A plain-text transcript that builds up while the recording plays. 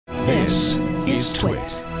This is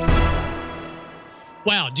TWiT.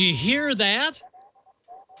 Wow, do you hear that?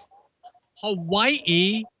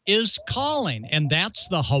 Hawaii is calling, and that's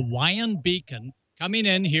the Hawaiian beacon coming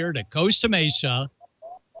in here to Costa Mesa,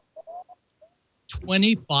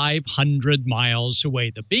 2,500 miles away.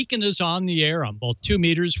 The beacon is on the air on both 2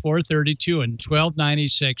 meters, 432 and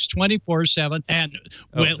 1296, 24/7. And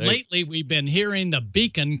lately we've been hearing the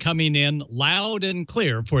beacon coming in loud and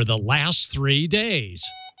clear for the last 3 days.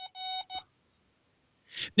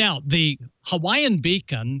 Now, the Hawaiian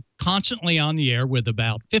beacon, constantly on the air with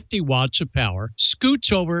about 50 watts of power,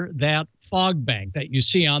 scoots over that fog bank that you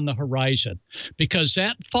see on the horizon, because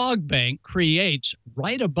that fog bank creates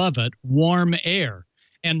right above it warm air.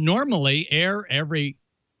 And normally air, every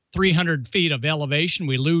 300 feet of elevation,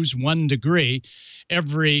 we lose 1 degree.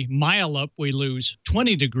 Every mile up, we lose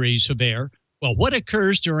 20 degrees of air. Well, what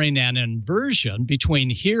occurs during an inversion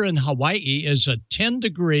between here and Hawaii is a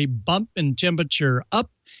 10-degree bump in temperature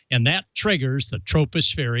up, and that triggers the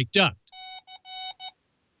tropospheric duct.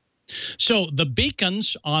 So the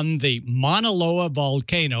beacons on the Mauna Loa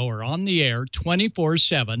volcano are on the air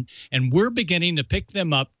 24/7, and we're beginning to pick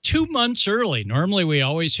them up 2 months early. Normally, we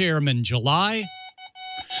always hear them in July,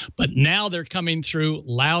 but now they're coming through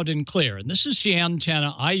loud and clear. And this is the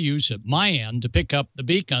antenna I use at my end to pick up the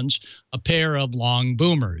beacons, a pair of long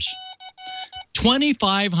boomers.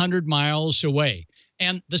 2,500 miles away.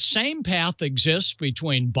 And the same path exists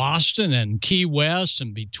between Boston and Key West,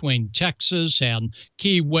 and between Texas and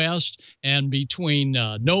Key West, and between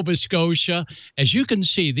Nova Scotia. As you can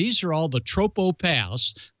see, these are all the tropo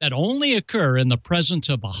paths that only occur in the presence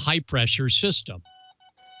of a high-pressure system.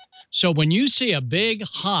 So when you see a big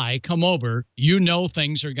high come over, you know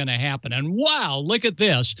things are going to happen. And wow, look at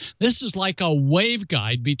this. This is like a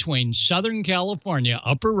waveguide between Southern California,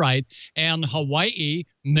 upper right, and Hawaii,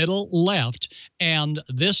 middle left. And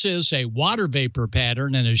this is a water vapor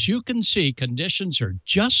pattern. And as you can see, conditions are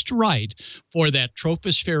just right for that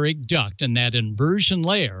tropospheric duct and that inversion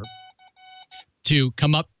layer to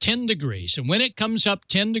come up 10 degrees. And when it comes up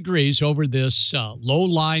 10 degrees over this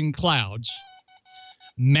low-lying clouds,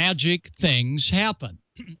 magic things happen.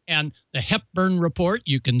 And the Hepburn report,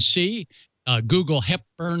 you can see, Google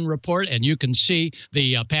Hepburn report, and you can see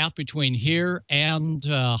the path between here and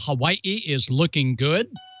Hawaii is looking good.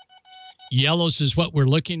 Yellows is what we're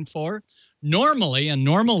looking for. Normally, in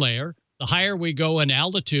normal air, the higher we go in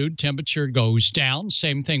altitude, temperature goes down.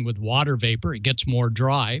 Same thing with water vapor. It gets more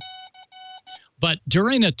dry. But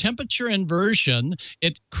during a temperature inversion,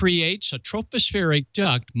 it creates a tropospheric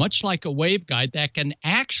duct, much like a waveguide, that can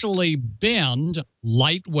actually bend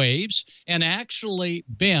light waves and actually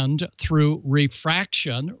bend through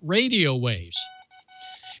refraction radio waves.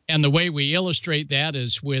 And the way we illustrate that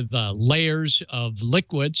is with layers of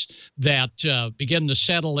liquids that begin to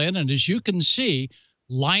settle in. And as you can see,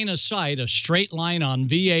 line of sight, a straight line on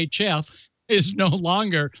VHF, is no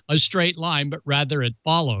longer a straight line, but rather it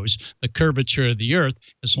follows the curvature of the Earth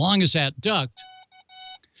as long as that duct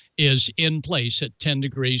is in place at 10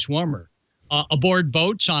 degrees warmer. Aboard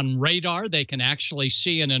boats on radar, they can actually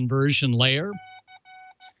see an inversion layer.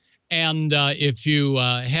 And if you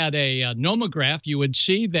had a nomograph, you would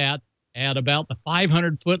see that at about the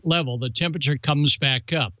 500-foot level, the temperature comes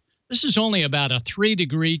back up. This is only about a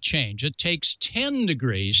 3-degree change. It takes 10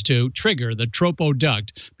 degrees to trigger the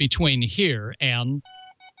tropoduct between here and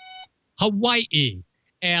Hawaii.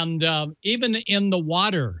 And even in the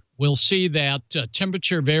water, we'll see that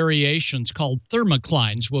temperature variations called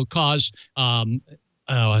thermoclines will cause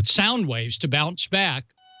sound waves to bounce back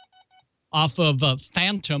off of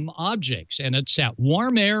phantom objects. And it's that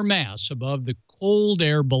warm air mass above the cold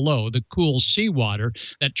air below, the cool seawater,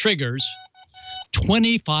 that triggers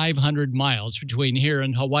 2,500 miles between here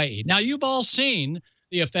and Hawaii. Now, you've all seen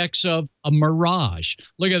the effects of a mirage.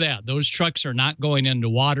 Look at that. Those trucks are not going into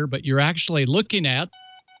water, but you're actually looking at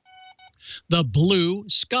the blue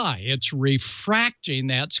sky. It's refracting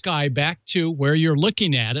that sky back to where you're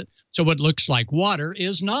looking at it, so what looks like water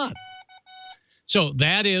is not. So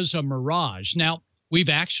that is a mirage. Now, we've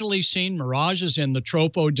actually seen mirages in the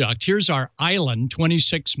tropoduct. Here's our island,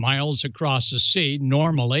 26 miles across the sea,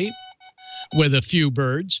 normally, with a few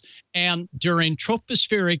birds. And during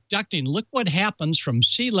tropospheric ducting, look what happens from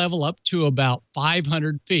sea level up to about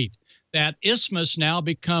 500 feet. That isthmus now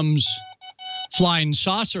becomes flying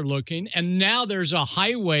saucer looking, and now there's a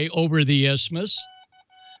highway over the isthmus.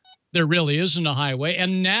 There really isn't a highway,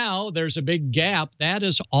 and now there's a big gap. That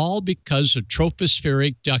is all because of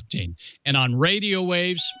tropospheric ducting. And on radio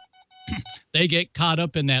waves, they get caught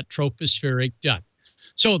up in that tropospheric duct.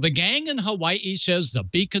 So the gang in Hawaii says the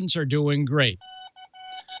beacons are doing great.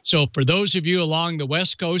 So for those of you along the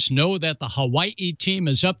West Coast, know that the Hawaii team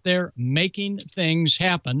is up there making things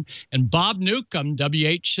happen. And Bob Newcomb,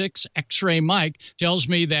 WH6 X-Ray Mike, tells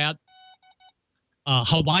me that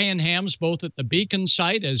Hawaiian hams, both at the Beacon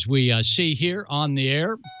site, as we see here on the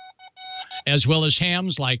air, as well as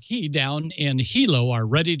hams like he down in Hilo, are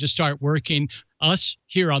ready to start working us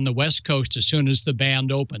here on the West Coast as soon as the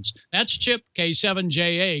band opens. That's Chip,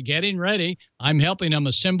 K7JA, getting ready. I'm helping him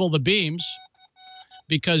assemble the beams,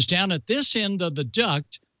 because down at this end of the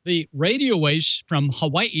duct, the radio waves from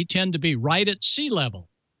Hawaii tend to be right at sea level.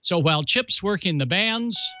 So while Chip's working the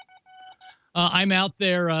bands, I'm out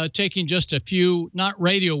there taking just a few, not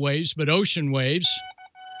radio waves, but ocean waves.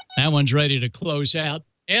 That one's ready to close out.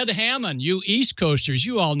 Ed Hammond, you East Coasters,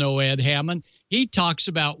 you all know Ed Hammond. He talks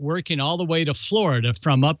about working all the way to Florida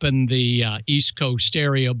from up in the East Coast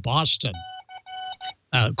area, Boston.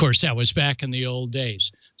 Of course, that was back in the old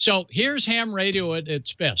days. So here's ham radio at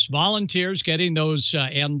its best. Volunteers getting those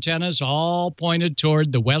antennas all pointed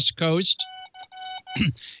toward the West Coast.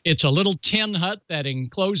 It's a little tin hut that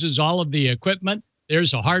encloses all of the equipment.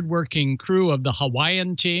 There's a hardworking crew of the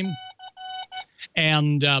Hawaiian team.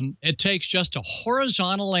 And it takes just a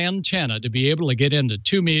horizontal antenna to be able to get into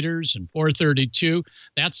 2 meters and 432.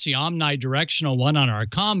 That's the omnidirectional one on our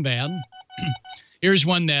comm band. Here's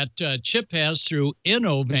one that Chip has through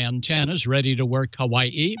Innov antennas, ready to work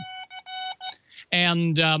Hawaii.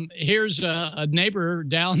 And here's a neighbor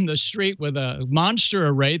down the street with a monster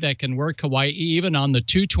array that can work Hawaii even on the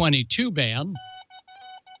 222 band.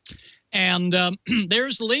 And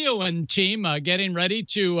there's Leo and team getting ready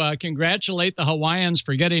to congratulate the Hawaiians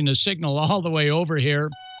for getting a signal all the way over here.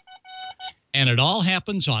 And it all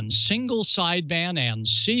happens on single sideband and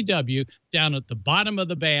CW down at the bottom of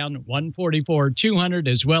the band, 144-200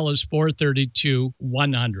 as well as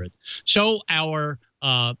 432-100. So our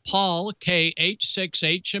Paul,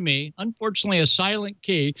 KH6HME, unfortunately a silent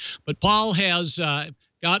key, but Paul has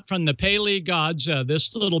got from the Pele gods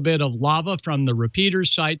this little bit of lava from the repeater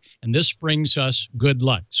site, and this brings us good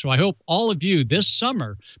luck. So I hope all of you this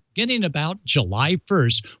summer, beginning about July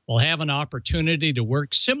 1st, will have an opportunity to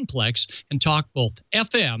work simplex and talk both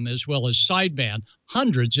FM as well as sideband,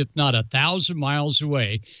 hundreds, if not 1,000 miles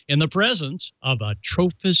away, in the presence of a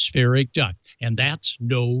tropospheric duct. And that's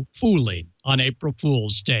no fooling on April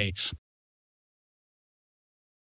Fool's Day.